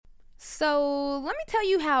So let me tell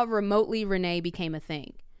you how Remotely Renee became a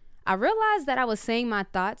thing. I realized that I was saying my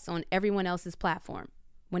thoughts on everyone else's platform.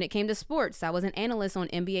 When it came to sports, I was an analyst on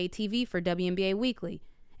NBA TV for WNBA Weekly.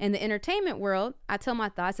 In the entertainment world, I tell my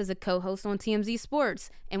thoughts as a co-host on TMZ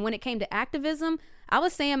Sports. And when it came to activism, I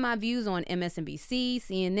was saying my views on MSNBC,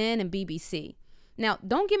 CNN, and BBC. Now,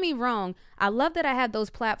 don't get me wrong, I love that I have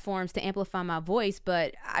those platforms to amplify my voice,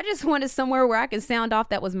 but I just wanted somewhere where I could sound off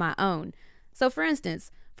that was my own. So for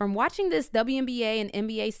instance, from watching this WNBA and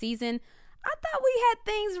NBA season, I thought we had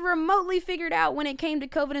things remotely figured out when it came to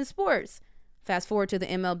COVID and sports. Fast forward to the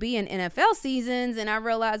MLB and NFL seasons, and I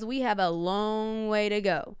realized we have a long way to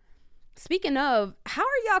go. Speaking of, how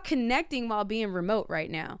are y'all connecting while being remote right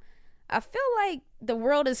now? I feel like the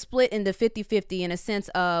world is split into 50-50 in a sense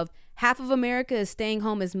of half of America is staying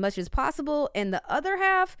home as much as possible, and the other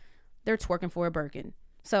half, they're twerking for a Birkin.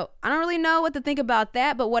 So I don't really know what to think about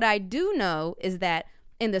that, but what I do know is that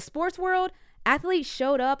in the sports world, athletes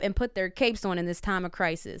showed up and put their capes on in this time of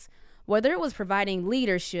crisis. Whether it was providing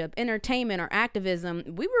leadership, entertainment, or activism,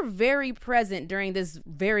 we were very present during this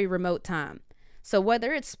very remote time. So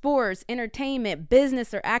whether it's sports, entertainment,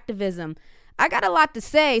 business, or activism, I got a lot to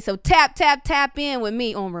say, so tap in with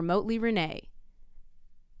me on Remotely Renee.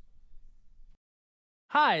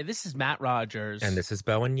 Hi, this is Matt Rogers. And this is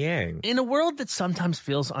Bowen Yang. In a world that sometimes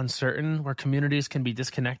feels uncertain, where communities can be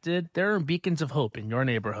disconnected, there are beacons of hope in your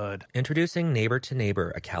neighborhood. Introducing Neighbor to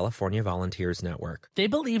Neighbor, a California volunteers network. They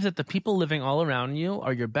believe that the people living all around you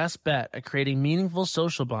are your best bet at creating meaningful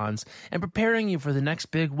social bonds and preparing you for the next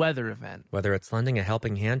big weather event. Whether it's lending a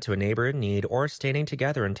helping hand to a neighbor in need or standing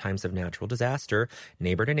together in times of natural disaster,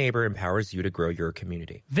 Neighbor to Neighbor empowers you to grow your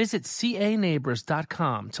community. Visit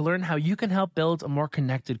caneighbors.com to learn how you can help build a more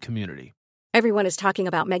connected community. Everyone is talking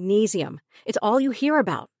about magnesium. It's all you hear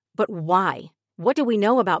about. But why? What do we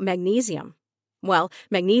know about magnesium? Well,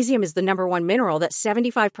 magnesium is the number one mineral that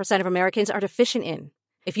 75% of Americans are deficient in.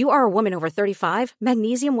 If you are a woman over 35,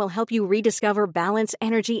 magnesium will help you rediscover balance,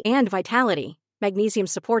 energy, and vitality. Magnesium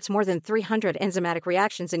supports more than 300 enzymatic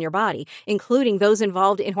reactions in your body, including those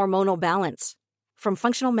involved in hormonal balance. From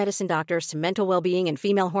functional medicine doctors to mental well-being and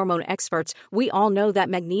female hormone experts, we all know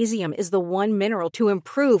that magnesium is the one mineral to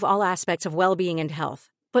improve all aspects of well-being and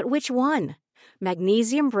health. But which one?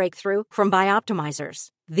 Magnesium Breakthrough from Bioptimizers,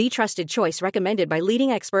 the trusted choice recommended by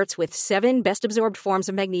leading experts with 7 best-absorbed forms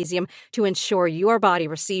of magnesium to ensure your body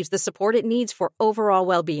receives the support it needs for overall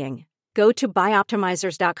well-being. Go to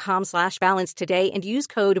bioptimizers.com/balance today and use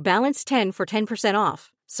code BALANCE10 for 10%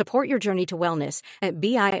 off. Support your journey to wellness at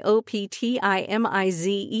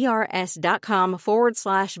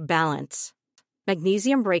bioptimizers.com/balance.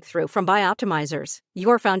 Magnesium Breakthrough from Bioptimizers,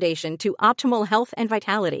 your foundation to optimal health and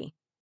vitality.